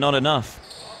pressure, but not enough.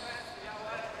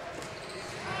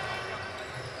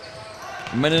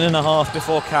 A minute and a half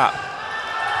before cap.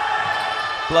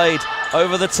 Blade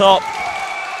over the top.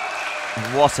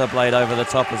 What a blade over the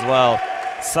top as well.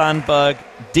 Sandberg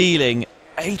dealing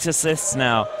 8 assists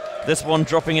now. This one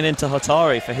dropping it into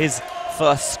Hatari for his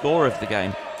first score of the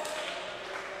game.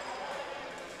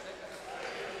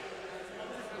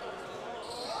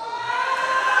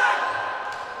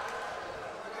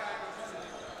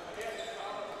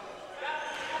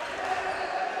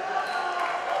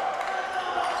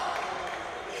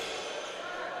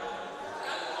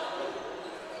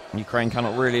 Ukraine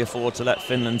cannot really afford to let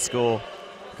Finland score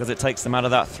because it takes them out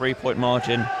of that 3-point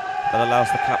margin that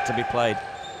allows the cap to be played.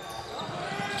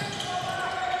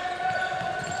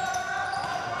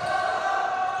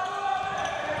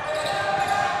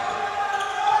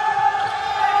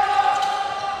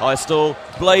 High stall,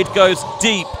 blade goes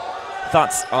deep.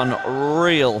 That's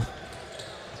unreal.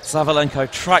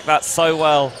 Savalenko tracked that so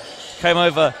well. Came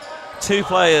over 2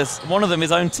 players, one of them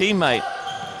his own teammate,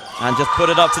 and just put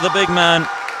it up to the big man.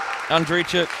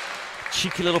 Andreychuk,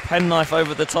 cheeky little penknife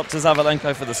over the top to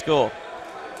Savalenko for the score.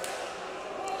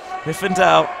 If in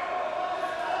doubt,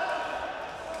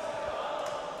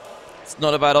 it's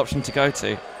not a bad option to go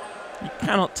to. You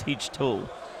cannot teach Tool,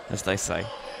 as they say.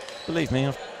 Believe me,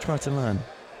 I've tried to learn.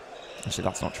 Actually,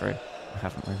 that's not true. I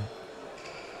haven't really.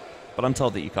 But I'm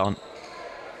told that you can't.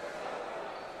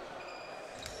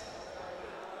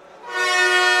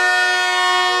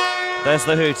 There's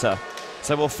the hooter.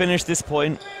 So we'll finish this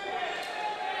point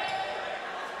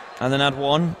and then add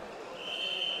 1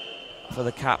 for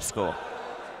the cap score.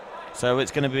 So it's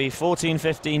going to be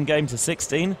 14-15 game to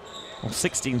 16, or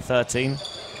 16-13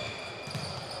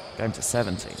 game to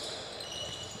 17.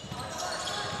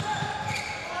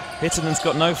 Hittonen's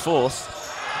got no force.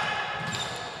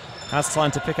 Has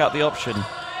time to pick out the option.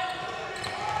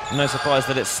 No surprise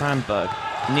that it's Sandberg.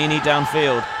 Nini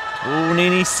downfield. Ooh,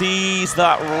 Nini sees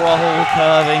that roll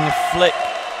curving flick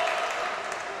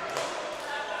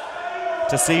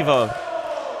to Sivo.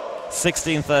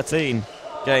 16-13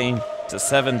 game to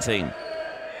 17.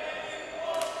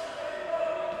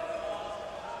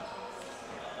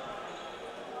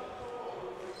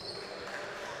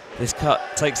 This cut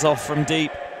takes off from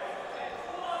deep.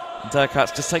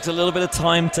 Derkach just takes a little bit of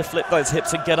time to flip those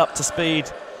hips and get up to speed,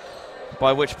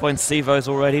 by which point Sivo's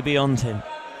already beyond him.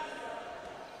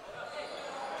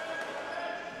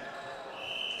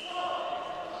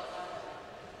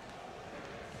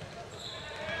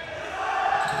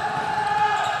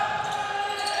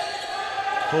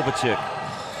 Horbatyuk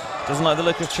doesn't like the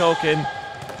look of Chalkin,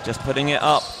 just putting it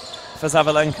up for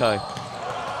Savalenko.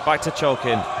 Back to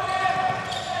Chalkin.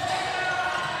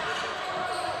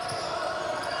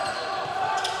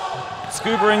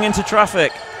 scoobering into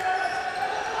traffic.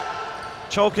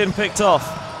 Cholkin picked off.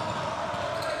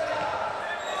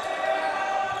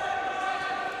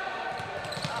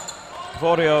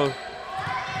 Vorio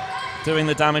doing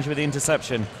the damage with the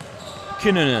interception.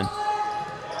 Kinnunen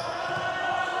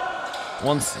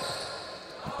wants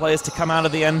players to come out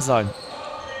of the end zone.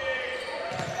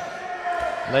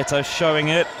 Leto showing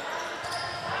it.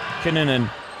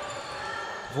 Kinnunen.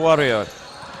 Vorio.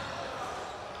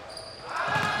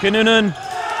 Kinnunen.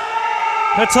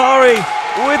 Hatari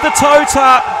with the toe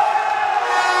tap.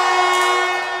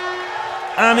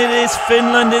 And it is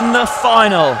Finland in the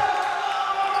final.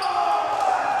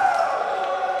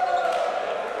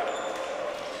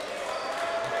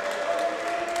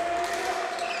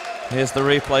 Here's the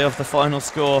replay of the final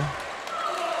score.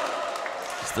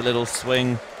 Just a little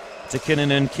swing to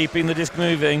Kinnunen, keeping the disc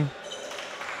moving.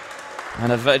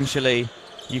 And eventually,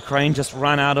 Ukraine just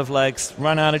ran out of legs,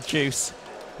 ran out of juice.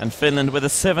 And Finland, with a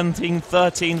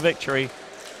 17-13 victory,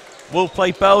 will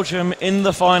play Belgium in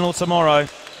the final tomorrow.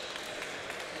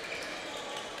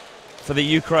 For the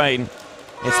Ukraine,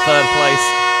 it's third place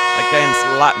against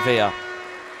Latvia.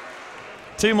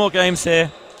 2 more games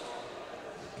here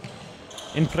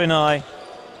in PRIENAI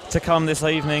to come this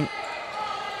evening.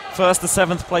 First, the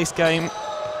 7th place game.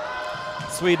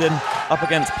 Sweden up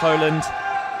against Poland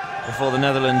before the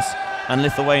Netherlands and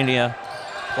Lithuania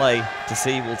play to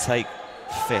see who will take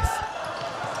 5th.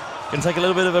 Going to take a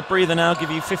little bit of a breather now,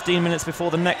 give you 15 minutes before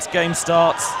the next game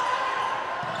starts.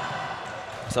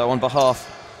 So on behalf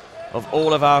of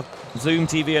all of our Zoom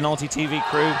TV and ulti.TV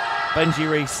crew, Benji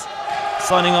Rees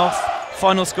signing off.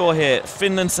 Final score here,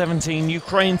 Finland 17,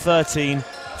 Ukraine 13.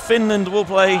 Finland will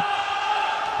play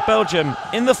Belgium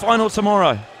in the final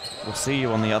tomorrow. We'll see you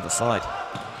on the other side.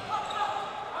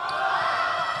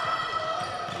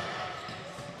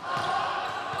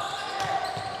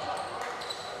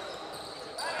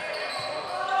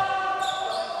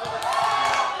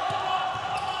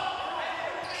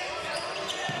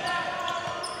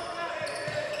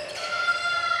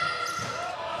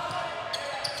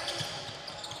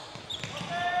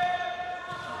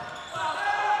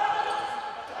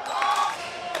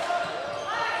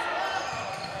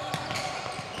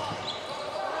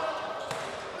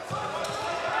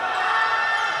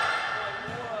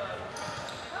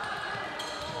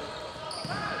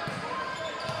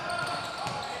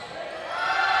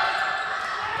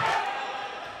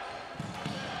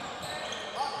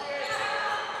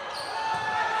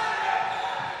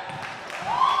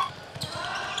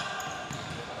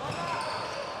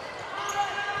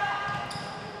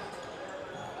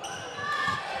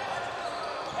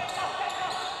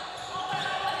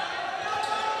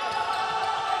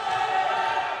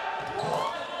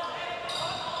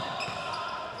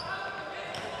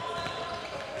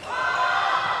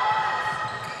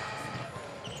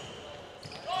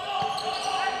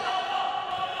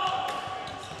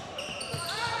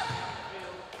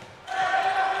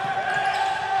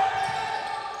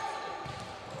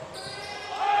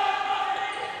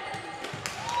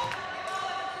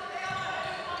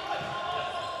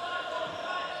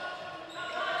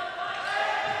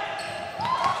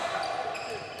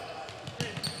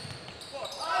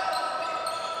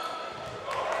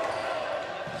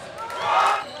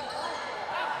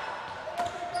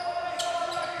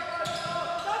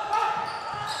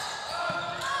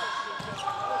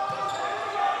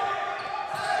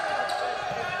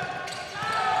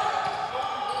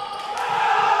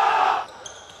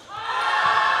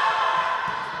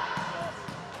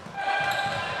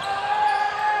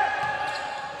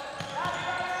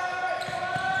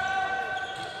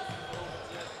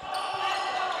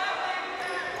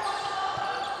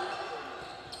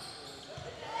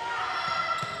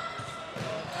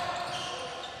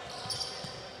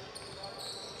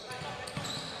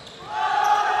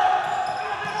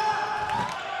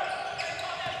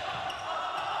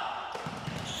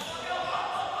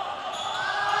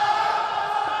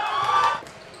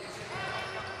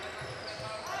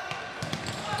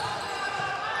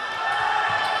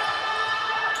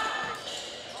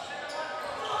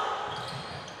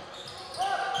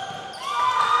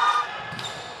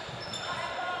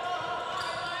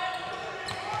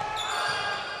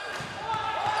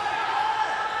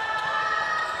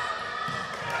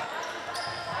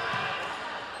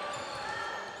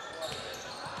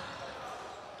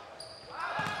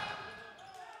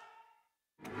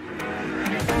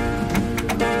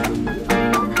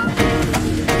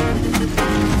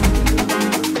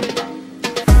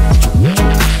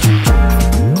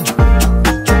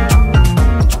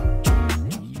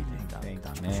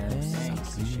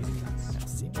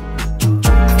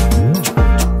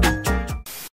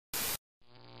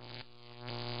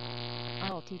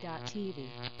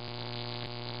 ulti.TV.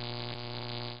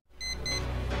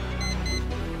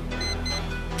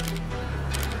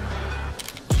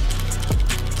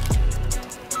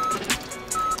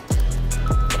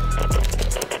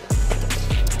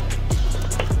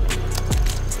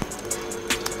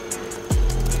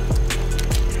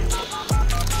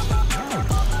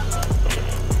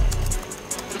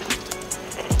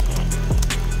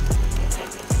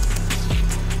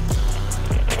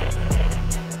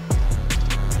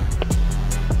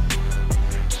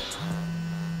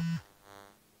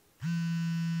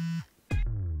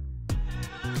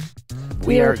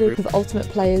 We are a group of ultimate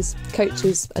players,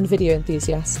 coaches and video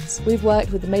enthusiasts. We've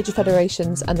worked with the major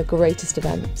federations and the greatest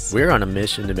events. We're on a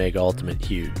mission to make Ultimate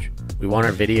huge. We want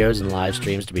our videos and live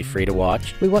streams to be free to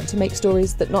watch. We want to make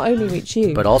stories that not only reach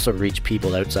you, but also reach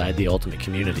people outside the Ultimate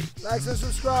community. Like and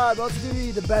subscribe,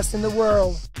 ulti.TV, the best in the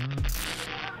world.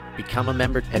 Become a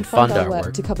member and fund our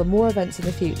work to cover more events in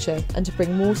the future and to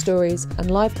bring more stories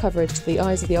and live coverage to the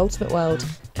eyes of the Ultimate world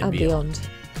and beyond.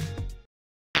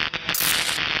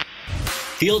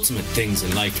 The ultimate things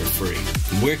in life are free,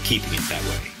 and we're keeping it that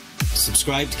way.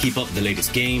 Subscribe to keep up with the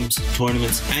latest games,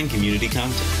 tournaments, and community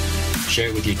content. Share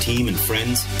it with your team and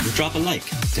friends, and drop a like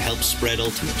to help spread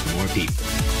Ultimate to more people.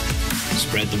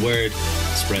 Spread the word,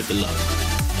 spread the love.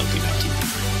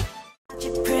 ulti.TV.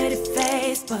 Your pretty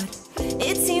face, but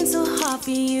it seems so hard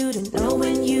for you to know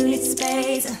when you need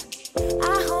space.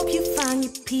 I hope you find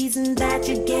your peace and that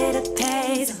you get a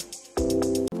taste.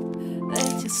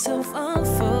 Let yourself